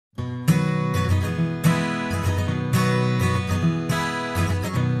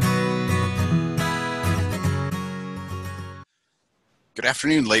Good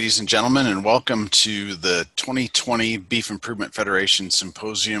afternoon, ladies and gentlemen, and welcome to the 2020 Beef Improvement Federation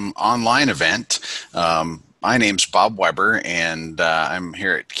Symposium online event. My name's Bob Weber, and I'm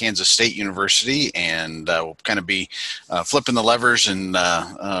here at Kansas State University, and we'll kind of be flipping the levers and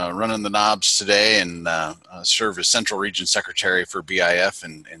running the knobs today, and serve as Central Region Secretary for BIF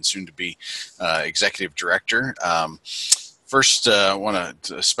and soon to be Executive Director. First, I want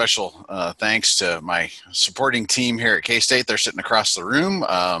to special thanks to my supporting team here at K-State. They're sitting across the room.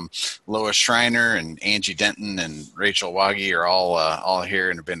 Lois Schreiner and Angie Denton and Rachel Waggy are all here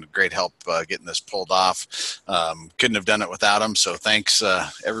and have been great help getting this pulled off. Couldn't have done it without them, so thanks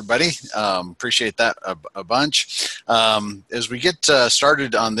everybody. Appreciate that a bunch. As we get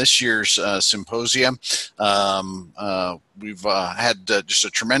started on this year's symposium, we've had just a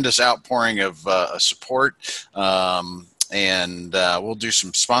tremendous outpouring of support. And we'll do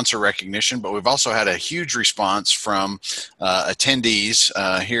some sponsor recognition, but we've also had a huge response from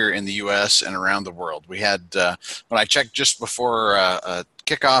attendees here in the U.S. and around the world. We had, when I checked just before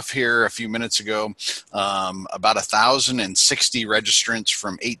kickoff here a few minutes ago, about 1,060 registrants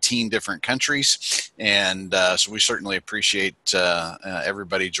from 18 different countries, and so we certainly appreciate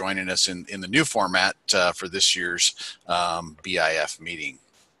everybody joining us in the new format for this year's BIF meeting.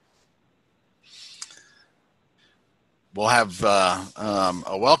 We'll have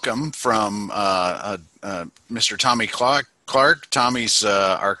a welcome from Mr. Tommy Clark. Tommy's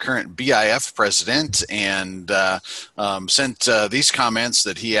our current BIF president, and sent these comments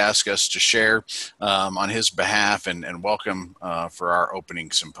that he asked us to share on his behalf and welcome for our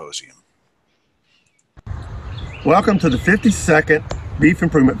opening symposium. Welcome to the 52nd Beef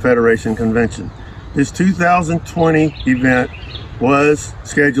Improvement Federation Convention. This 2020 event was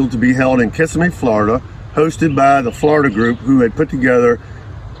scheduled to be held in Kissimmee, Florida, hosted by the Florida group, who had put together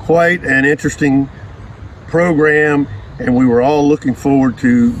quite an interesting program, and we were all looking forward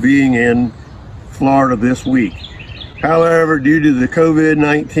to being in Florida this week. However, due to the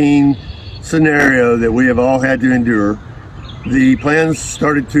COVID-19 scenario that we have all had to endure, the plans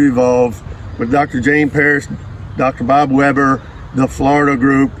started to evolve with Dr. Jane Parrish, Dr. Bob Weber, the Florida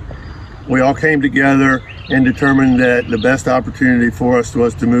group. We all came together and determined that the best opportunity for us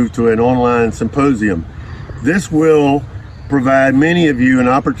was to move to an online symposium. This will provide many of you an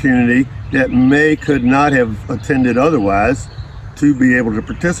opportunity that could not have attended otherwise to be able to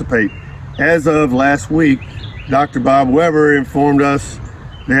participate. As of last week, Dr. Bob Weber informed us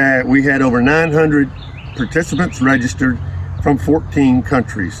that we had over 900 participants registered from 14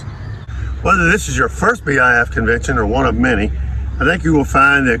 countries. Whether this is your first BIF convention or one of many, I think you will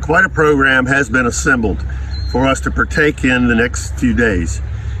find that quite a program has been assembled for us to partake in the next few days.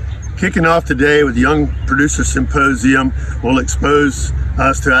 Kicking off today with the Young Producer Symposium will expose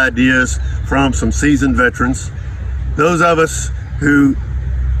us to ideas from some seasoned veterans. Those of us who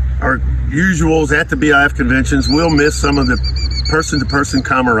are usuals at the BIF conventions will miss some of the person-to-person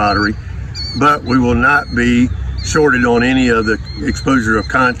camaraderie, but we will not be shorted on any of the exposure of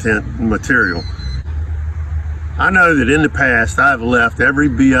content and material. I know that in the past I've left every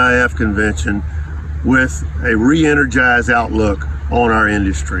BIF convention with a re-energized outlook on our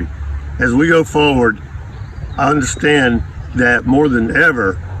industry. As we go forward, I understand that more than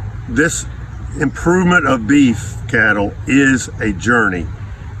ever, this improvement of beef cattle is a journey.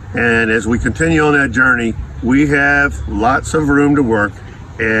 And as we continue on that journey, we have lots of room to work,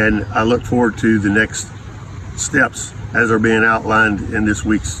 and I look forward to the next steps as are being outlined in this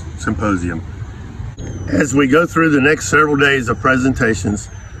week's symposium. As we go through the next several days of presentations,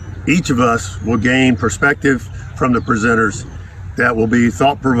 each of us will gain perspective from the presenters that will be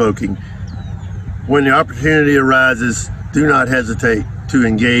thought-provoking. When the opportunity arises, do not hesitate to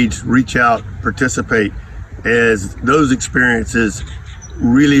engage, reach out, participate, as those experiences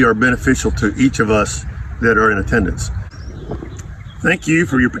really are beneficial to each of us that are in attendance. Thank you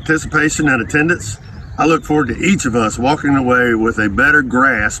for your participation and attendance. I look forward to each of us walking away with a better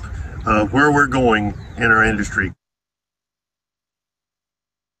grasp of where we're going in our industry.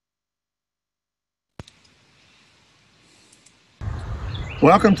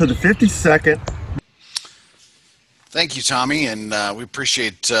 Welcome to the 52nd. Thank you, Tommy, and we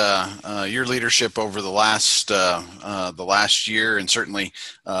appreciate your leadership over the last year, and certainly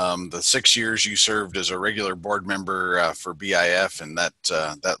the 6 years you served as a regular board member for BIF, and that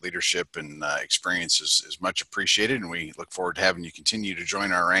leadership and experience is much appreciated, and we look forward to having you continue to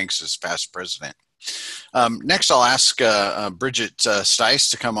join our ranks as past president. Next, I'll ask Bridget Stice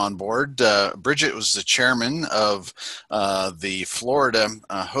to come on board. Bridget was the chairman of the Florida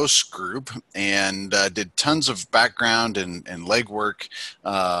host group and did tons of background and legwork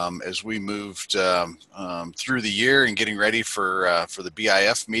as we moved through the year and getting ready for the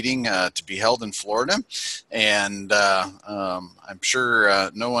BIF meeting to be held in Florida. And I'm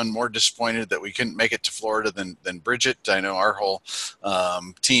sure no one more disappointed that we couldn't make it to Florida than Bridget. I know our whole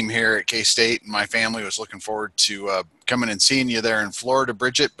team here at K-State and my family was looking forward to coming and seeing you there in Florida,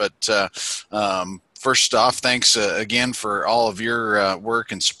 Bridget. But first off, thanks again for all of your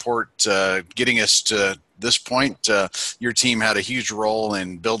work and support getting us to this point. Your team had a huge role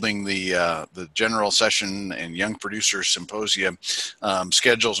in building the general session and young producers symposium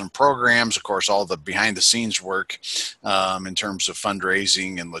schedules and programs. Of course, all the behind the scenes work in terms of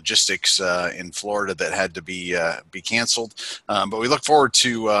fundraising and logistics in Florida that had to be canceled. But we look forward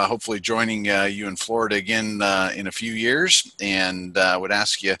to hopefully joining you in Florida again in a few years, and would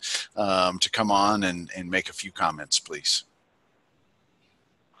ask you to come on and make a few comments, please.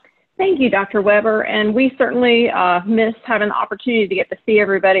 Thank you, Dr. Weber, and we certainly missed having the opportunity to get to see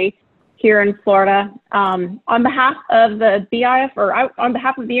everybody here in Florida. On behalf of the BIF, or on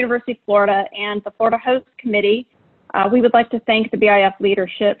behalf of the University of Florida and the Florida Host Committee, we would like to thank the BIF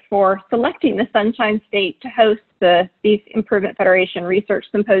leadership for selecting the Sunshine State to host the BIF Improvement Federation Research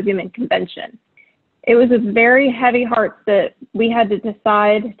Symposium and Convention. It was with very heavy hearts that we had to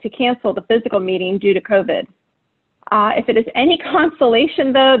decide to cancel the physical meeting due to COVID. If it is any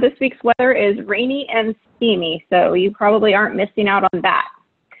consolation, though, this week's weather is rainy and steamy, so you probably aren't missing out on that.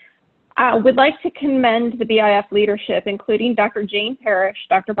 I would like to commend the BIF leadership, including Dr. Jane Parrish,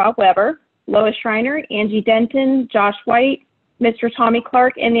 Dr. Bob Weber, Lois Schreiner, Angie Denton, Josh White, Mr. Tommy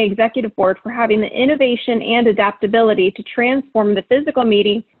Clark, and the Executive Board for having the innovation and adaptability to transform the physical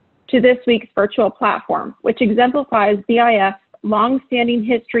meeting to this week's virtual platform, which exemplifies BIF's long-standing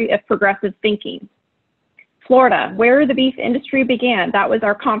history of progressive thinking. Florida, where the beef industry began, that was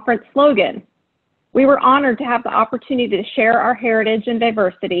our conference slogan. We were honored to have the opportunity to share our heritage and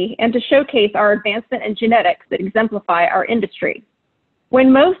diversity and to showcase our advancement in genetics that exemplify our industry.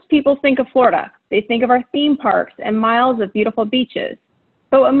 When most people think of Florida, they think of our theme parks and miles of beautiful beaches.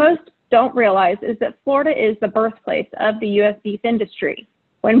 But what most don't realize is that Florida is the birthplace of the U.S. beef industry.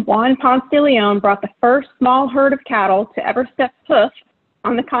 When Juan Ponce de Leon brought the first small herd of cattle to ever step foot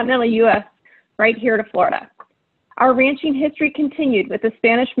on the continental U.S. right here to Florida. Our ranching history continued with the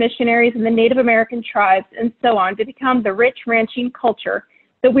Spanish missionaries and the Native American tribes and so on to become the rich ranching culture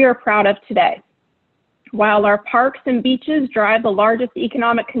that we are proud of today. While our parks and beaches drive the largest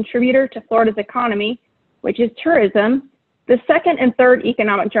economic contributor to Florida's economy, which is tourism, the second and third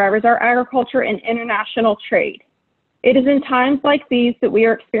economic drivers are agriculture and international trade. It is in times like these that we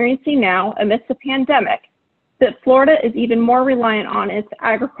are experiencing now amidst the pandemic that Florida is even more reliant on its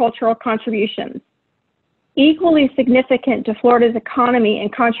agricultural contributions. Equally significant to Florida's economy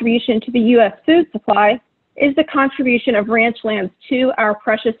and contribution to the U.S. food supply is the contribution of ranch lands to our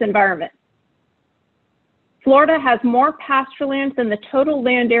precious environment. Florida has more pasture lands than the total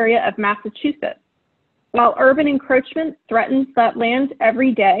land area of Massachusetts. While urban encroachment threatens that land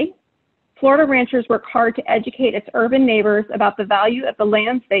every day, Florida ranchers work hard to educate its urban neighbors about the value of the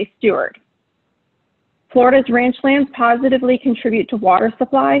lands they steward. Florida's ranch lands positively contribute to water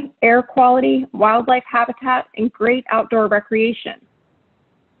supply, air quality, wildlife habitat, and great outdoor recreation.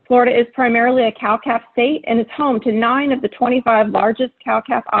 Florida is primarily a cow-calf state and is home to 9 of the 25 largest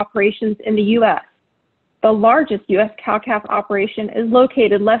cow-calf operations in the U.S. The largest U.S. cow-calf operation is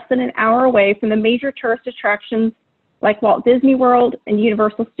located less than an hour away from the major tourist attractions like Walt Disney World and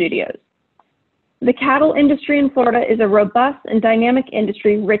Universal Studios. The cattle industry in Florida is a robust and dynamic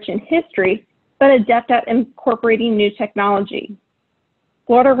industry rich in history, but adept at incorporating new technology.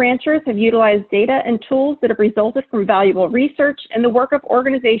 Florida ranchers have utilized data and tools that have resulted from valuable research and the work of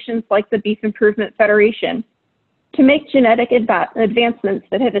organizations like the BIF Improvement Federation to make genetic advancements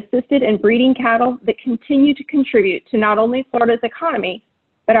that have assisted in breeding cattle that continue to contribute to not only Florida's economy,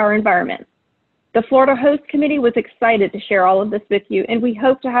 but our environment. The Florida Host Committee was excited to share all of this with you, and we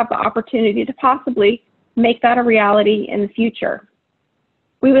hope to have the opportunity to possibly make that a reality in the future.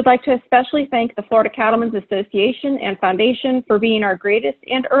 We would like to especially thank the Florida Cattlemen's Association and Foundation for being our greatest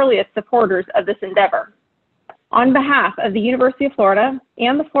and earliest supporters of this endeavor. On behalf of the University of Florida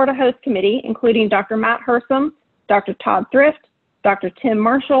and the Florida Host Committee, including Dr. Matt Hersom, Dr. Todd Thrift, Dr. Tim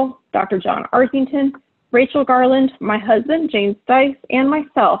Marshall, Dr. John Arthington, Rachel Garland, my husband, James Stice, and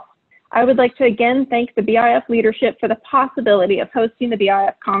myself, I would like to again thank the BIF leadership for the possibility of hosting the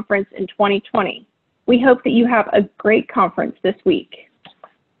BIF conference in 2020. We hope that you have a great conference this week.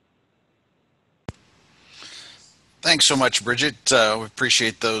 Thanks so much, Bridget. We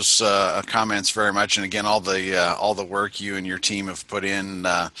appreciate those comments very much, and again, all the work you and your team have put in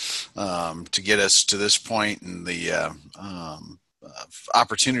to get us to this point, and the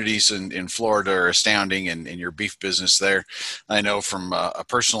opportunities in Florida are astounding, and your beef business there, I know from a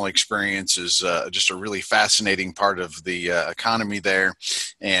personal experience, is just a really fascinating part of the economy there,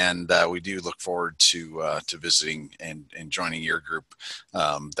 and we do look forward to visiting and joining your group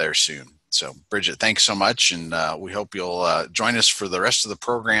there soon. So, Bridget, thanks so much, and we hope you'll join us for the rest of the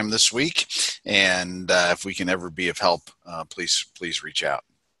program this week. And if we can ever be of help, please reach out.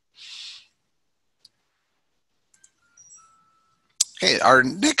 Okay, our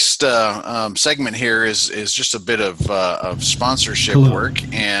next segment here is just a bit of sponsorship work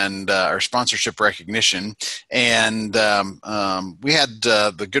and our sponsorship recognition. And we had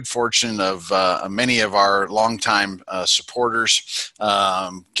the good fortune of many of our longtime supporters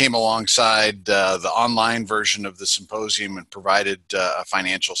came alongside the online version of the symposium and provided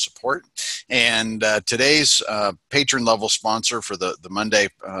financial support. And today's patron level sponsor for the Monday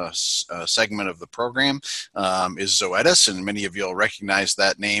segment of the program is Zoetis, and many of you will recognize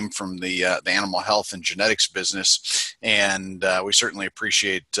that name from the animal health and genetics business, and we certainly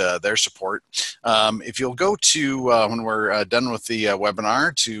appreciate their support. If you'll go to, when we're done with the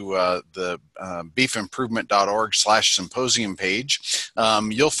webinar, to the beefimprovement.org/symposium page,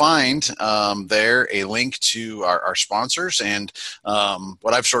 you'll find there a link to our sponsors and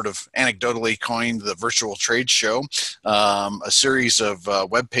what I've sort of anecdotally coined the virtual trade show, a series of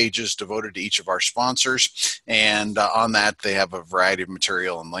web pages devoted to each of our sponsors, and on that they have a variety of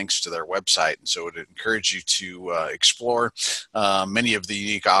material and links to their website. And so I would encourage you to explore many of the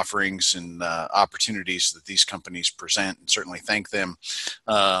unique offerings and opportunities that these companies present, and certainly thank them.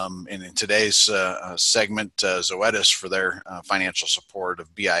 And in today's segment, Zoetis, for their financial support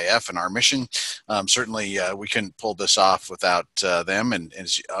of BIF and our mission. Certainly we couldn't pull this off without them. And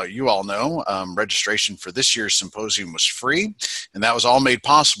as you all know, registration for this year's symposium was free, and that was all made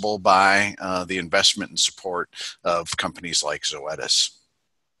possible by the investment and support of companies like Zoetis.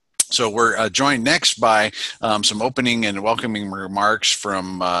 So we're joined next by some opening and welcoming remarks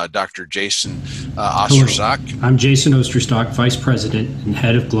from Dr. Jason Osterstock. Hello. I'm Jason Osterstock, Vice President and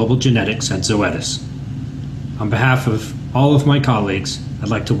Head of Global Genetics at Zoetis. On behalf of all of my colleagues, I'd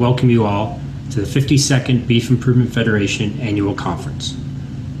like to welcome you all to the 52nd Beef Improvement Federation Annual Conference.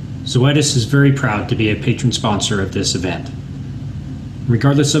 Zoetis is very proud to be a patron sponsor of this event.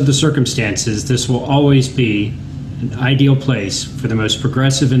 Regardless of the circumstances, this will always be an ideal place for the most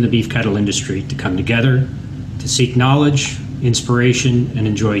progressive in the beef cattle industry to come together, to seek knowledge, inspiration, and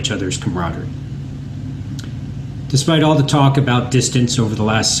enjoy each other's camaraderie. Despite all the talk about distance over the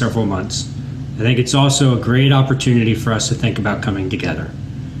last several months, I think it's also a great opportunity for us to think about coming together.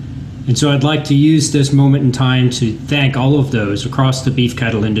 And so I'd like to use this moment in time to thank all of those across the beef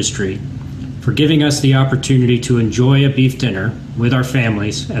cattle industry for giving us the opportunity to enjoy a beef dinner with our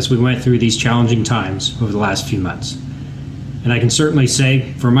families as we went through these challenging times over the last few months. And I can certainly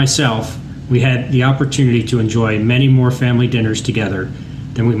say for myself, we had the opportunity to enjoy many more family dinners together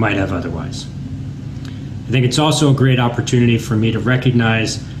than we might have otherwise. I think it's also a great opportunity for me to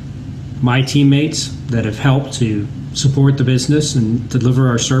recognize my teammates that have helped to support the business and deliver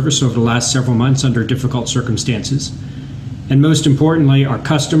our service over the last several months under difficult circumstances. And most importantly, our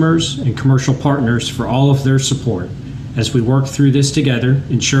customers and commercial partners for all of their support as we work through this together,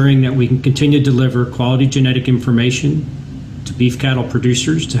 ensuring that we can continue to deliver quality genetic information to beef cattle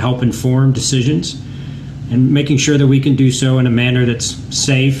producers to help inform decisions, and making sure that we can do so in a manner that's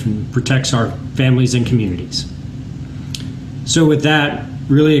safe and protects our families and communities. So with that,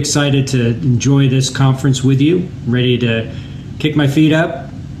 really excited to enjoy this conference with you, ready to kick my feet up,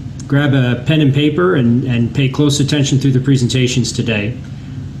 grab a pen and paper, and pay close attention through the presentations today.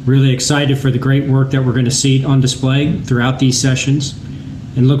 Really excited for the great work that we're going to see on display throughout these sessions,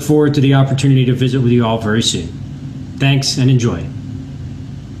 and look forward to the opportunity to visit with you all very soon. Thanks and enjoy.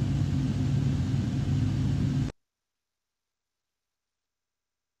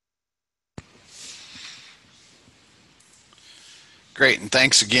 Great, and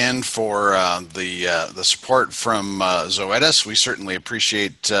thanks again for the support from Zoetis. We certainly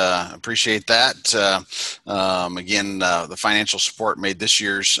appreciate that. Again, the financial support made this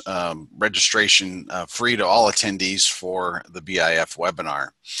year's registration free to all attendees for the BIF webinar.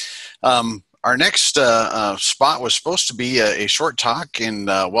 Our next spot was supposed to be a short talk and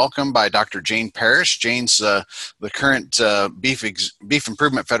welcome by Dr. Jane Parrish. Jane's the current Beef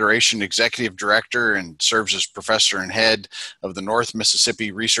Improvement Federation Executive Director and serves as Professor and Head of the North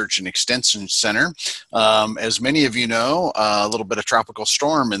Mississippi Research and Extension Center. As many of you know, a little bit of tropical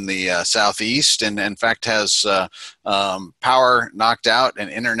storm in the southeast, and in fact has power knocked out and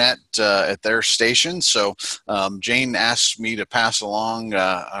internet at their station. So Jane asked me to pass along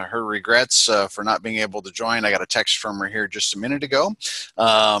her regrets for not being able to join. I got a text from her here just a minute ago.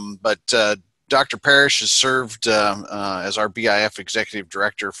 But Dr. Parrish has served as our BIF Executive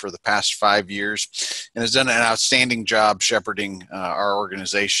Director for the past 5 years and has done an outstanding job shepherding our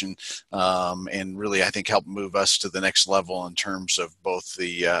organization and really, I think, helped move us to the next level in terms of both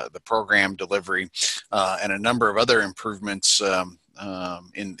the program delivery and a number of other improvements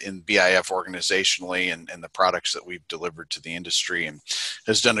in BIF organizationally and the products that we've delivered to the industry, and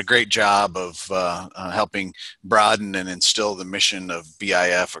has done a great job of helping broaden and instill the mission of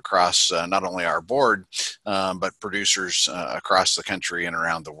BIF across not only our board, but producers across the country and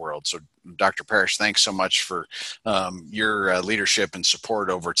around the world. So Dr. Parrish, thanks so much for your leadership and support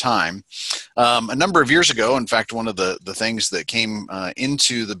over time. A number of years ago, in fact, one of the things that came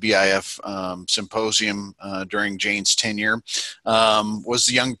into the BIF symposium during Jane's tenure was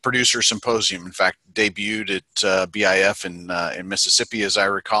the Young Producer Symposium. In fact, debuted at BIF in Mississippi, as I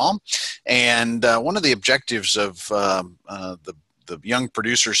recall. And one of the objectives of the Young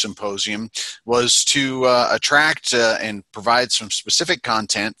Producer Symposium was to attract and provide some specific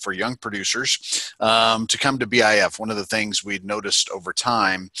content for young producers to come to BIF. One of the things we'd noticed over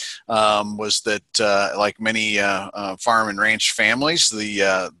time was that, like many farm and ranch families,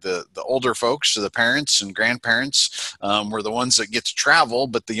 the older folks, the parents and grandparents, were the ones that get to travel,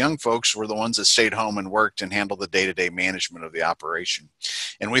 but the young folks were the ones that stayed home and worked and handled the day-to-day management of the operation.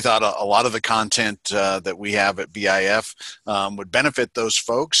 And we thought a lot of the content that we have at BIF would benefit those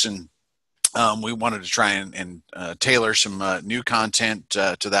folks, and we wanted to try and tailor some new content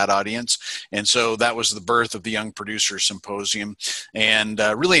to that audience. And so that was the birth of the Young Producer Symposium, and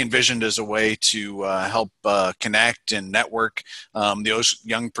really envisioned as a way to help connect and network those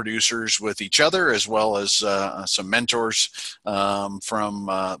young producers with each other, as well as some mentors from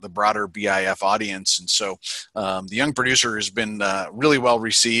the broader BIF audience. And so the Young Producer has been really well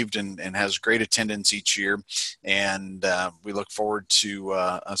received and has great attendance each year. And we look forward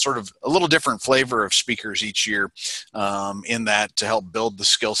to sort of a little different flavor of speakers each year in that to help build the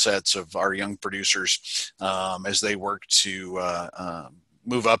skill sets of our young producers as they work to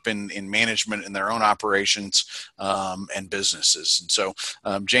move up in management in their own operations and businesses. And so,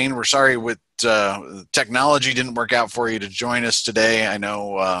 Jane, we're sorry with technology didn't work out for you to join us today. I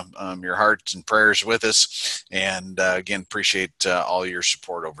know your heart and prayers with us, and again, appreciate all your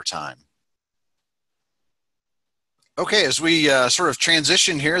support over time. Okay, as we sort of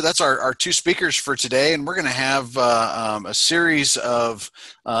transition here, that's our two speakers for today, and we're going to have a series of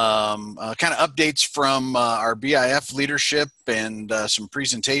kind of updates from our BIF leadership and some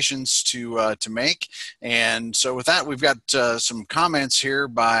presentations to make. And so with that, we've got some comments here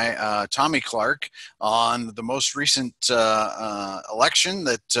by Tommy Clark on the most recent election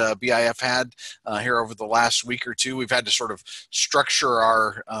that BIF had here over the last week or two. We've had to sort of structure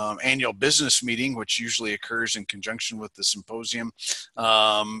our annual business meeting, which usually occurs in conjunction with the symposium,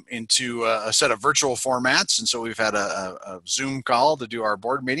 into a set of virtual formats. And so we've had a Zoom call to do our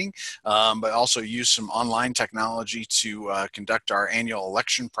board meeting, but also use some online technology to conduct our annual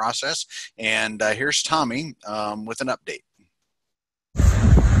election process. And here's Tommy with an update.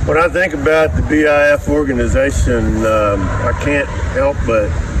 When I think about the BIF organization, I can't help but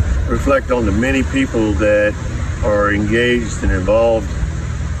reflect on the many people that are engaged and involved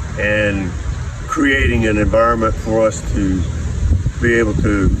and creating an environment for us to be able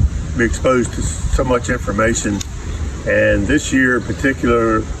to be exposed to so much information. And this year in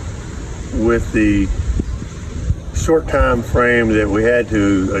particular, with the short time frame that we had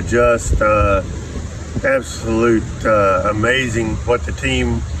to adjust, absolute amazing what the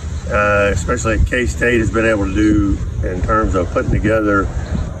team, especially at K-State, has been able to do in terms of putting together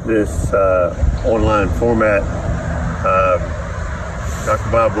this online format.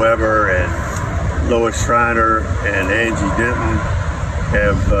 Dr. Bob Weber and Lois Schreiner and Angie Denton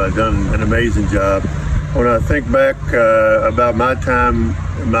have done an amazing job. When I think back about my time,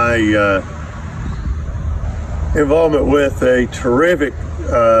 my involvement with a terrific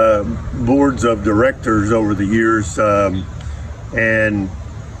boards of directors over the years, and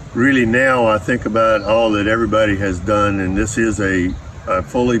really now I think about all that everybody has done, and this is a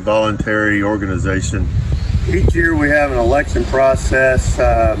fully voluntary organization. Each year we have an election process.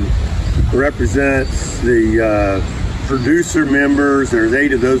 represents the producer members. There's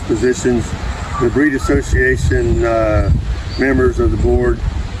 8 of those positions. The Breed Association members of the board,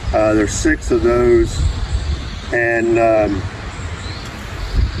 there's 6 of those. And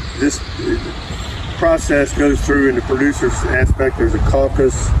this process goes through in the producer aspect. There's a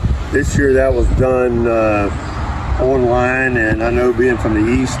caucus. This year that was done online, and I know, being from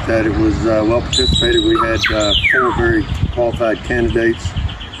the East, that it was well participated. We had 4 very qualified candidates.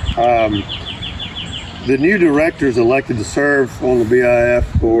 The new directors elected to serve on the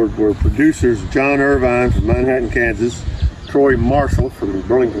BIF board were producers John Irvine from Manhattan, Kansas, Troy Marshall from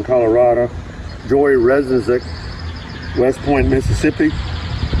Burlington, Colorado, Joy Resnick, West Point, Mississippi.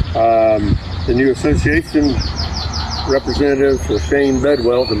 The new association representatives were Shane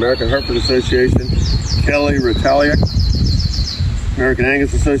Bedwell, the American Hereford Association, Kelly Ritaliak, American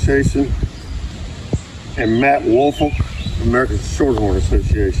Angus Association, and Matt Woolfolk, American Shorthorn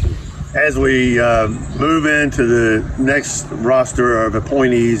Association. As we move into the next roster of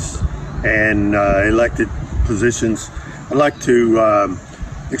appointees and elected positions, I'd like to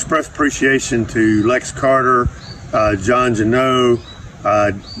express appreciation to Lex Carter, John Janot,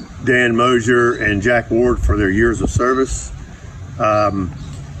 Dan Mosier, and Jack Ward for their years of service.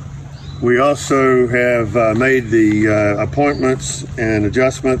 We also have made the appointments and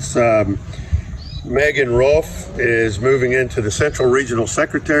adjustments. Megan Rolfe is moving into the Central Regional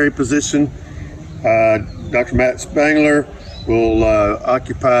Secretary position. Dr. Matt Spangler will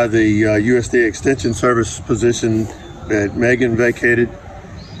occupy the USDA Extension Service position that Megan vacated.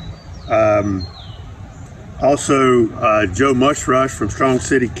 Also, Joe Mushrush from Strong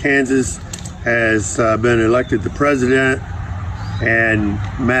City, Kansas has been elected the president, and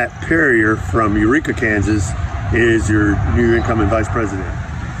Matt Perrier from Eureka, Kansas is your new incoming vice president.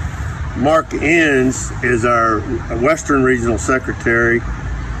 Mark Enns is our Western Regional Secretary,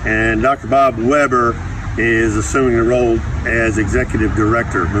 and Dr. Bob Weber is assuming the role as Executive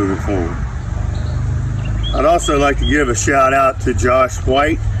Director moving forward. I'd also like to give a shout out to Josh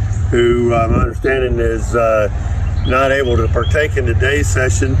White, who I'm understanding is not able to partake in today's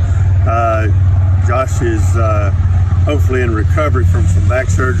session. Josh is hopefully in recovery from some back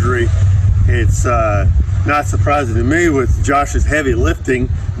surgery. It's not surprising to me with Josh's heavy lifting,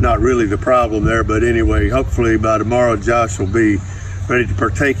 not really the problem there, but anyway, hopefully by tomorrow Josh will be ready to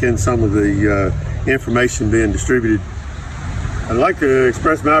partake in some of the information being distributed. I'd like to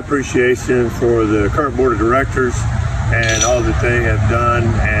express my appreciation for the current board of directors and all that they have done,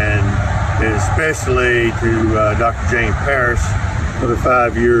 and especially to Dr. Jane Parrish for the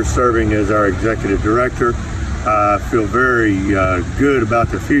 5 years serving as our executive director. I feel very good about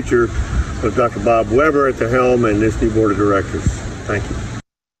the future with Dr. Bob Weber at the helm and this new board of directors. Thank you.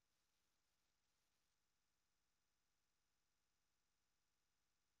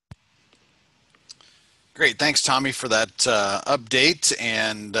 Great. Thanks, Tommy, for that update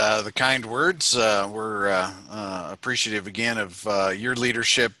and the kind words. We're appreciative again of your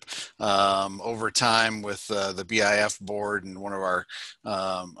leadership over time with the BIF board and one of our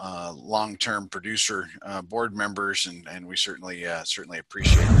long-term producer board members, and we certainly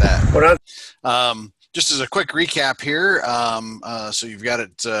appreciate that. Just as a quick recap here, so you've got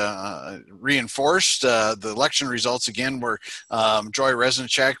it reinforced. The election results again were Joy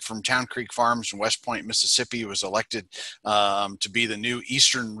Resnick from Town Creek Farms in West Point, Mississippi, was elected to be the new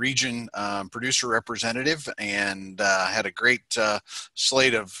Eastern Region producer representative, and had a great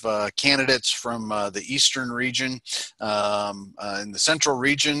slate of candidates from the Eastern Region. In the Central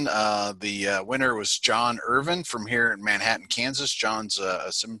Region, the winner was John Irvin from here in Manhattan, Kansas. John's a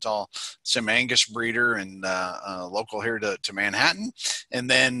Simmental Sim Angus breeder and local here to Manhattan. And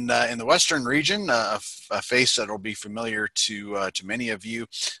then in the Western Region, a face that will be familiar to many of you,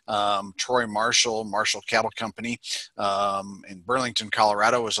 Troy Marshall Cattle Company in Burlington,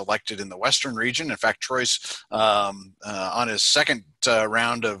 Colorado, was elected in the Western Region. In fact, Troy's on his second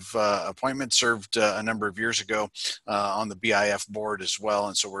round of appointment, served a number of years ago on the BIF board as well.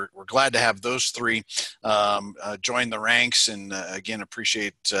 And so we're glad to have those three join the ranks, and again,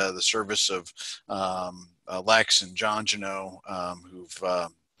 appreciate the service of Lex and John Janot, who've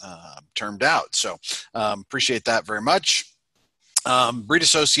termed out. So appreciate that very much. Breed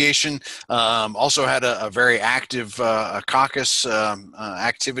Association also had a very active caucus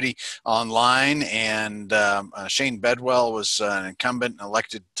activity online, and Shane Bedwell was an incumbent and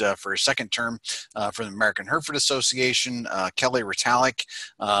elected for a second term for the American Hereford Association. Kelly Ritaliak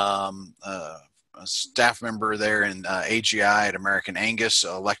staff member there in AGI at American Angus,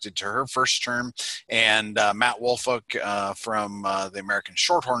 elected to her first term, and Matt Wolfolk from the American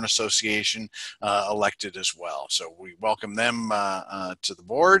Shorthorn Association, elected as well. So we welcome them to the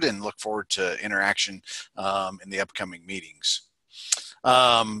board and look forward to interaction in the upcoming meetings.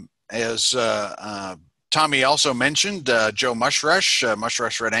 As Tommy also mentioned, Joe Mushrush.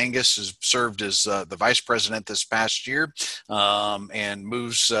 Mushrush Red Angus has served as the vice president this past year and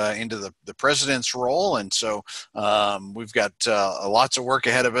moves into the president's role. And so we've got lots of work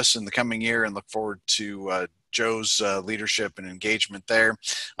ahead of us in the coming year and look forward to Joe's leadership and engagement there.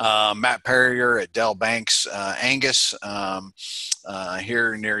 Matt Perrier at Dell Banks Angus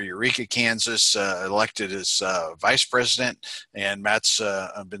here near Eureka, Kansas, elected as vice president. And Matt's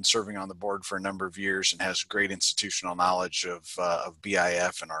been serving on the board for a number of years and has great institutional knowledge of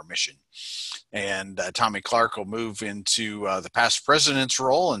BIF and our mission. And Tommy Clark will move into the past president's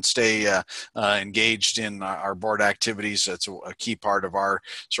role and stay engaged in our board activities. That's a key part of our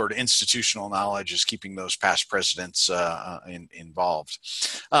sort of institutional knowledge, is keeping those past presidents involved.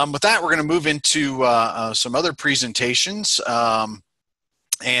 With that, we're going to move into some other presentations.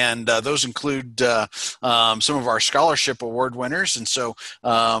 And those include some of our scholarship award winners. And so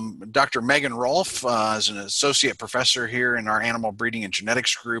Dr. Megan Rolfe is an associate professor here in our animal breeding and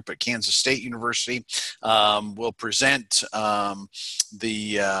genetics group at Kansas State University. Will present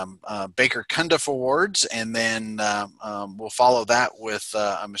the Baker Cundiff Awards, and then we'll follow that with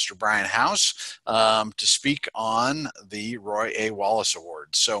Mr. Brian House to speak on the Roy A. Wallace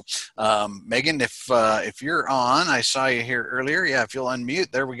Award. So Megan, if you're on, I saw you here earlier. Yeah, if you'll unmute.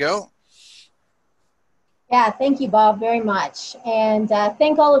 There we go. Yeah, thank you, Bob, very much. And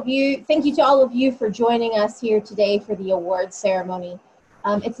thank you to all of you for joining us here today for the awards ceremony.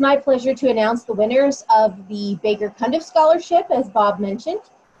 It's my pleasure to announce the winners of the Baker Cundiff Scholarship, as Bob mentioned.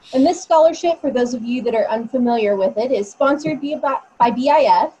 And this scholarship, for those of you that are unfamiliar with it, is sponsored by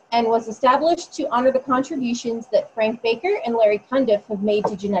BIF and was established to honor the contributions that Frank Baker and Larry Cundiff have made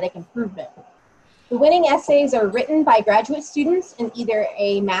to genetic improvement. The winning essays are written by graduate students in either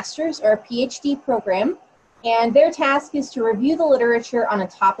a master's or a PhD program, and their task is to review the literature on a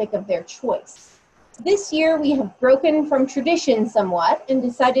topic of their choice. This year, we have broken from tradition somewhat and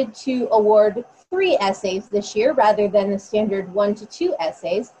decided to award 3 essays this year rather than the standard 1 to 2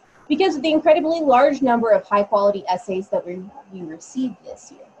 essays because of the incredibly large number of high-quality essays that we received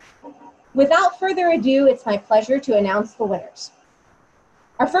this year. Without further ado, it's my pleasure to announce the winners.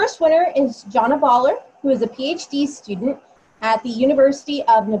 Our first winner is Jonna Baller, who is a PhD student at the University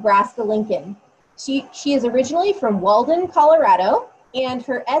of Nebraska-Lincoln. She is originally from Walden, Colorado, and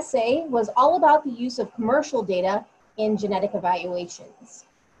her essay was all about the use of commercial data in genetic evaluations.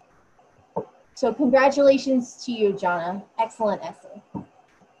 So congratulations to you, Jonna. Excellent essay.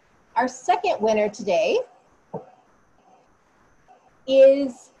 Our second winner today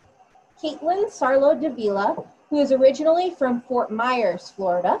is Caitlin Sarlo Davila, who is originally from Fort Myers,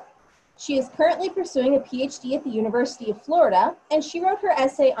 Florida. She is currently pursuing a PhD at the University of Florida, and she wrote her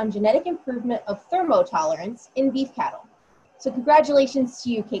essay on genetic improvement of thermotolerance in beef cattle. So congratulations to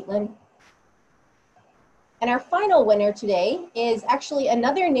you, Caitlin. And our final winner today is actually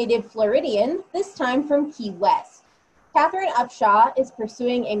another native Floridian, this time from Key West. Catherine Upshaw is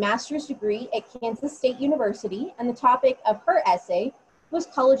pursuing a master's degree at Kansas State University, and the topic of her essay was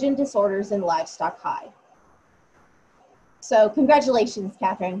collagen disorders in livestock hide. So congratulations,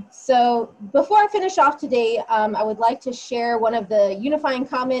 Catherine. So before I finish off today, I would like to share one of the unifying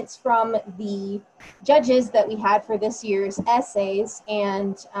comments from the judges that we had for this year's essays.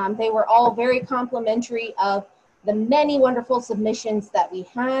 And they were all very complimentary of the many wonderful submissions that we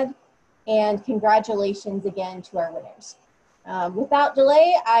had. And congratulations again to our winners. Without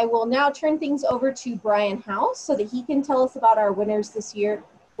delay, I will now turn things over to Brian House so that he can tell us about our winners this year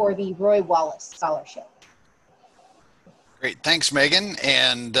for the Roy Wallace Scholarship. Great, thanks, Megan.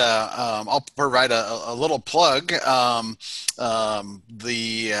 And I'll provide a little plug.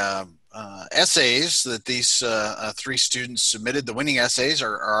 The essays that these 3 students submitted, the winning essays,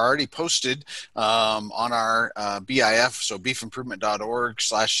 are already posted on our BIF, so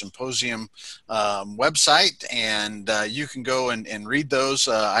beefimprovement.org/symposium website, and you can go and read those.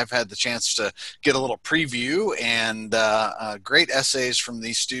 I've had the chance to get a little preview, and great essays from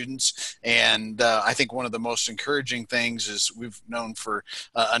these students. And I think one of the most encouraging things is we've known for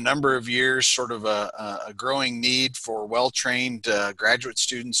a number of years sort of a growing need for well-trained graduate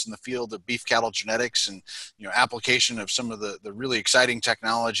students in the field field of beef cattle genetics and, application of some of the really exciting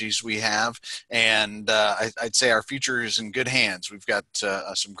technologies we have. And I'd say our future is in good hands. We've got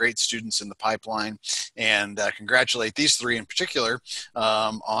some great students in the pipeline, and congratulate these three in particular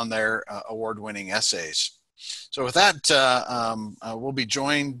on their award-winning essays. So with that, we'll be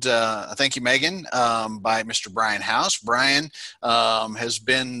joined, thank you, Megan, by Mr. Brian House. Brian has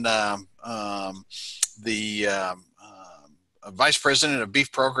been the Vice President of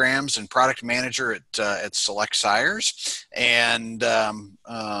Beef Programs and Product Manager at Select Sires, and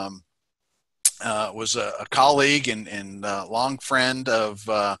was a colleague and long friend of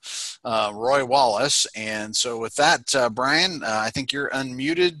Roy Wallace. And so with that, Brian, I think you're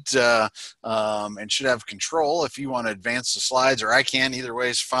unmuted and should have control. If you want to advance the slides, or I can, either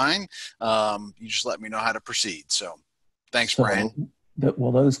way is fine. You just let me know how to proceed. So thanks, Brian.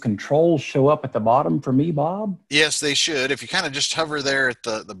 Will those controls show up at the bottom for me, Bob? Yes, they should. If you kind of just hover there at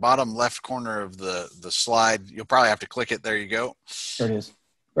the bottom left corner of the slide, you'll probably have to click it. There you go. There it is.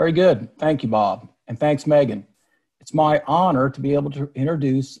 Very good. Thank you, Bob. And thanks, Megan. It's my honor to be able to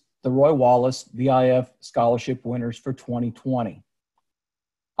introduce the Roy Wallace BIF Scholarship winners for 2020.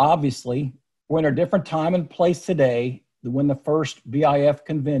 Obviously, we're in a different time and place today than when the first BIF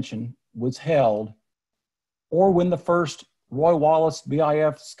convention was held, or when the first Roy Wallace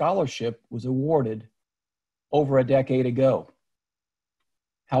BIF Scholarship was awarded over a decade ago.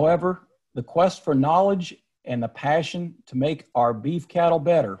 However, the quest for knowledge and the passion to make our beef cattle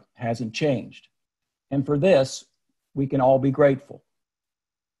better hasn't changed. And for this, we can all be grateful.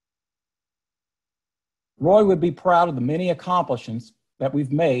 Roy would be proud of the many accomplishments that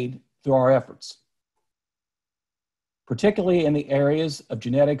we've made through our efforts, particularly in the areas of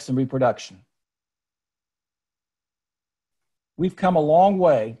genetics and reproduction. We've come a long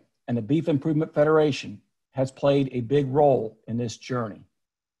way, and the Beef Improvement Federation has played a big role in this journey.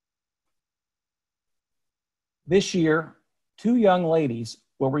 This year, 2 young ladies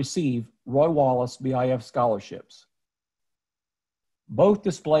will receive Roy Wallace BIF scholarships. Both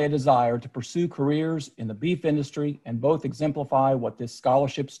display a desire to pursue careers in the beef industry, and both exemplify what this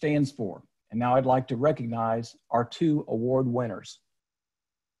scholarship stands for. And now I'd like to recognize our 2 award winners.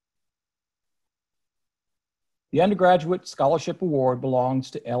 The Undergraduate Scholarship Award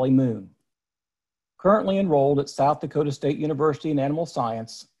belongs to Ellie Moon, currently enrolled at South Dakota State University in Animal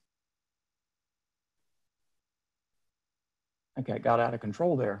Science. Okay, got out of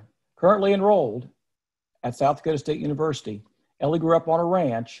control there. Currently enrolled at South Dakota State University, Ellie grew up on a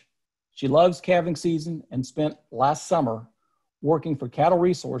ranch. She loves calving season and spent last summer working for Cattle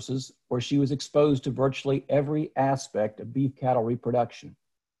Resources, where she was exposed to virtually every aspect of beef cattle reproduction.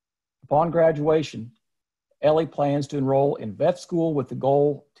 Upon graduation, Ellie plans to enroll in vet school with the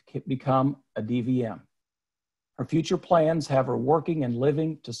goal to become a DVM. Her future plans have her working and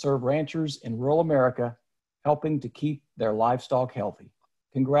living to serve ranchers in rural America, helping to keep their livestock healthy.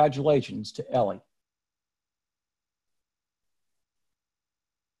 Congratulations to Ellie.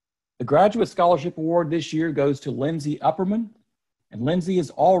 The Graduate Scholarship Award this year goes to Lindsay Upperman, and Lindsay is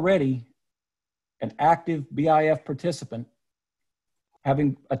already an active BIF participant,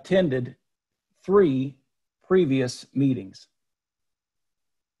 having attended 3 previous meetings.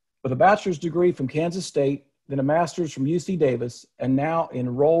 With a bachelor's degree from Kansas State, then a master's from UC Davis, and now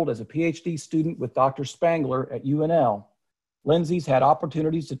enrolled as a PhD student with Dr. Spangler at UNL, Lindsay's had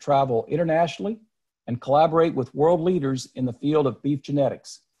opportunities to travel internationally and collaborate with world leaders in the field of beef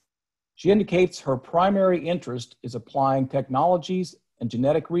genetics. She indicates her primary interest is applying technologies and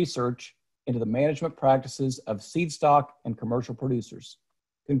genetic research into the management practices of seed stock and commercial producers.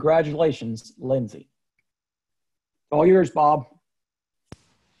 Congratulations, Lindsay. All yours, Bob.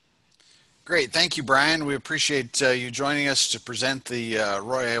 Great. Thank you, Brian. We appreciate you joining us to present the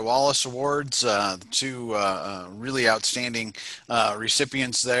Roy A. Wallace Awards, the 2 really outstanding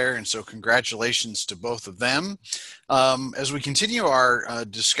recipients there. And so congratulations to both of them. As we continue our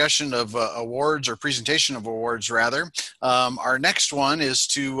discussion of awards, or presentation of awards rather, our next one is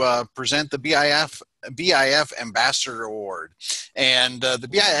to present the BIF Ambassador Award. And the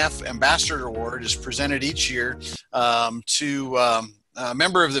BIF Ambassador Award is presented each year to a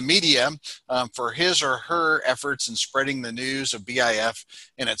member of the media for his or her efforts in spreading the news of BIF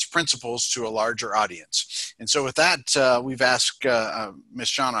and its principles to a larger audience. And so with that, we've asked Ms.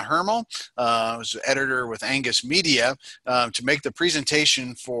 Shauna Hermel, who's editor with Angus Media, to make the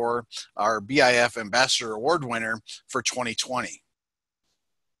presentation for our BIF Ambassador Award winner for 2020.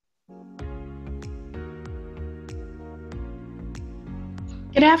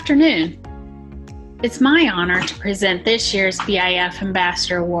 Good afternoon. It's my honor to present this year's BIF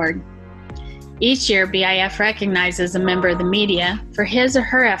Ambassador Award. Each year, BIF recognizes a member of the media for his or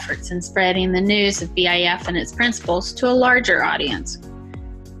her efforts in spreading the news of BIF and its principles to a larger audience.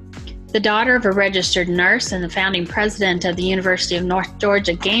 The daughter of a registered nurse and the founding president of the University of North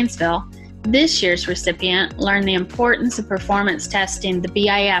Georgia, Gainesville, this year's recipient learned the importance of performance testing the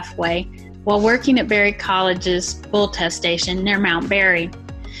BIF way while working at Berry College's bull test station near Mount Berry.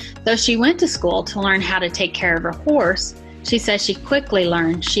 Though she went to school to learn how to take care of her horse, she says she quickly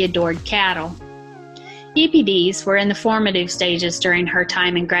learned she adored cattle. EPDs were in the formative stages during her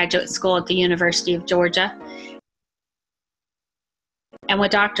time in graduate school at the University of Georgia. And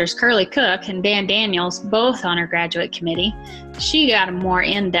with Doctors Curly Cook and Dan Daniels both on her graduate committee, she got a more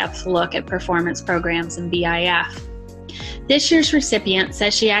in-depth look at performance programs in BIF. This year's recipient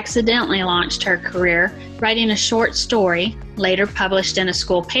says she accidentally launched her career writing a short story, later published in a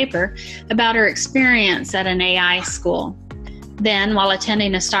school paper, about her experience at an AI school. Then, while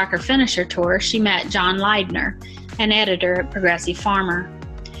attending a Stalker Finisher tour, she met John Leidner, an editor at Progressive Farmer.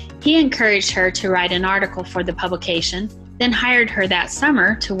 He encouraged her to write an article for the publication, then hired her that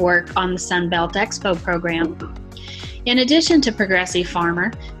summer to work on the Sunbelt Expo program. In addition to Progressive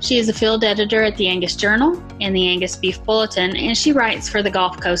Farmer, she is a field editor at the Angus Journal and the Angus Beef Bulletin, and she writes for the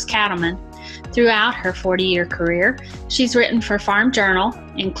Gulf Coast Cattlemen. Throughout her 40-year career, she's written for Farm Journal,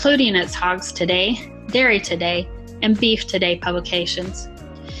 including its Hogs Today, Dairy Today, and Beef Today publications.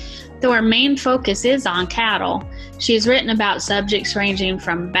 Though her main focus is on cattle, she has written about subjects ranging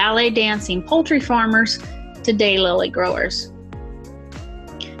from ballet dancing poultry farmers to daylily growers.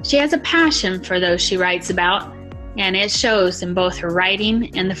 She has a passion for those she writes about, and it shows in both her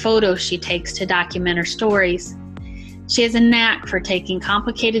writing and the photos she takes to document her stories. She has a knack for taking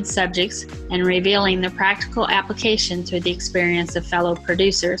complicated subjects and revealing their practical application through the experience of fellow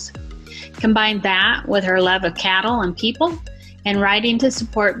producers. Combine that with her love of cattle and people, and writing to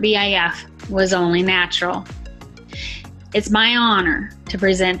support BIF was only natural. It's my honor to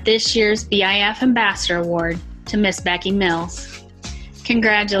present this year's BIF Ambassador Award to Miss Becky Mills.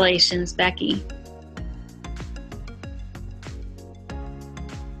 Congratulations, Becky.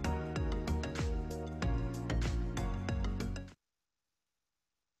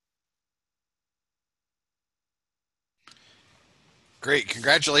 Great.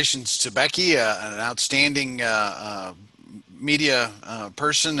 Congratulations to Becky, an outstanding media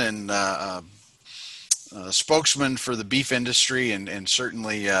person and spokesman for the beef industry, and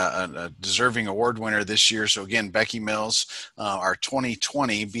certainly a deserving award winner this year. So again, Becky Mills, our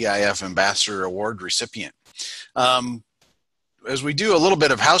 2020 BIF Ambassador Award recipient. As we do a little bit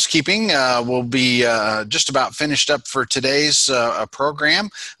of housekeeping, we'll be just about finished up for today's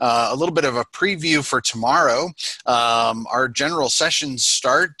program. A little bit of a preview for tomorrow. Our general sessions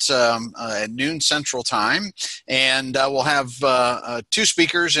start at noon Central Time, and we'll have two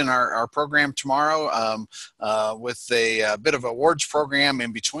speakers in our program tomorrow with a bit of awards program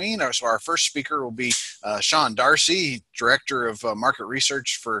in between. So our first speaker will be Sean Darcy, Director of Market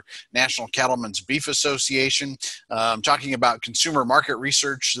Research for National Cattlemen's Beef Association, talking about consumer market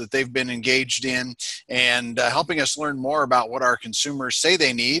research that they've been engaged in, and helping us learn more about what our consumers say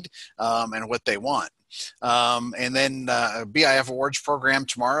they need and what they want. And then BIF Awards program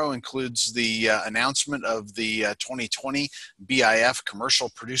tomorrow includes the announcement of the 2020 BIF Commercial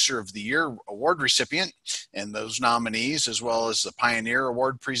Producer of the Year Award recipient and those nominees, as well as the Pioneer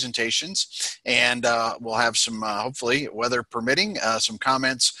Award presentations. And we'll have some, hopefully, weather permitting, some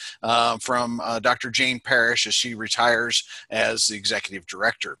comments from Dr. Jane Parrish as she retires as the Executive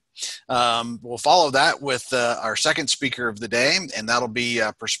Director. We'll follow that with our second speaker of the day, and that'll be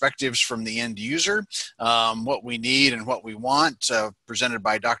perspectives from the end user, what we need and what we want, presented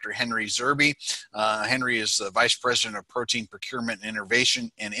by Dr. Henry Zerbe. Henry is the Vice President of Protein Procurement and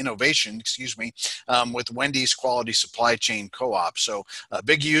Innovation, with Wendy's Quality Supply Chain Co-op. So a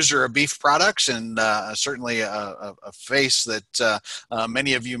big user of beef products, and certainly a face that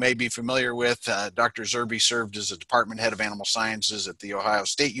many of you may be familiar with. Dr. Zerbe served as a department head of animal sciences at the Ohio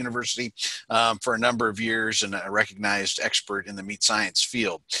State University for a number of years, and a recognized expert in the meat science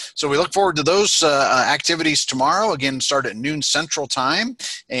field. So we look forward to those activities tomorrow. Again, start at noon Central Time,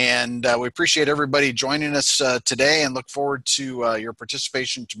 and we appreciate everybody joining us today, and look forward to your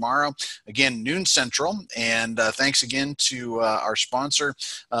participation tomorrow. Again, noon Central, and thanks again to our sponsor,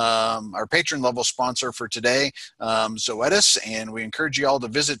 our patron level sponsor for today, Zoetis, and we encourage you all to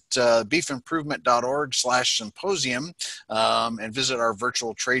visit beefimprovement.org/symposium and visit our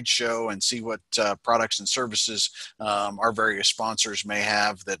virtual trade show and see what products and services our various sponsors may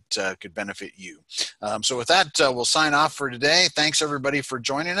have that could benefit you. So with that, we'll sign off for today. Thanks everybody for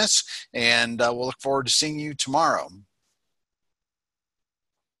joining us, and we'll look forward to seeing you tomorrow.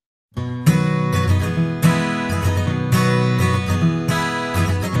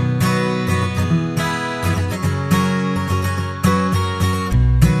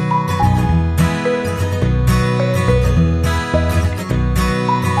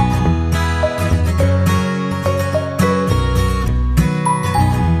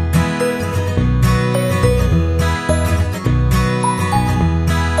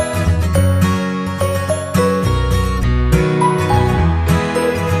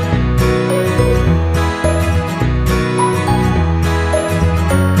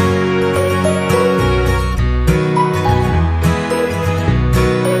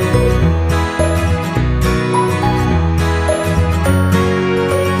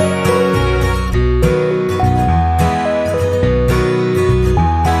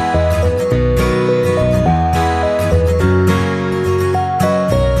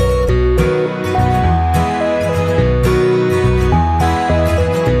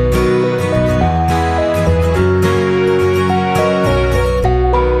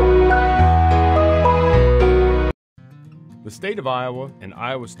 state of Iowa and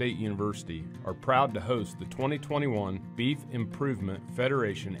Iowa State University are proud to host the 2021 Beef Improvement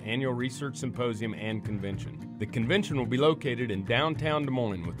Federation Annual Research Symposium and Convention. The convention will be located in downtown Des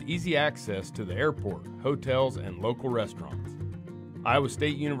Moines with easy access to the airport, hotels, and local restaurants. Iowa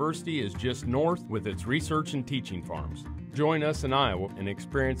State University is just north with its research and teaching farms. Join us in Iowa and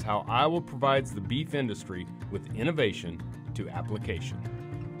experience how Iowa provides the beef industry with innovation to application.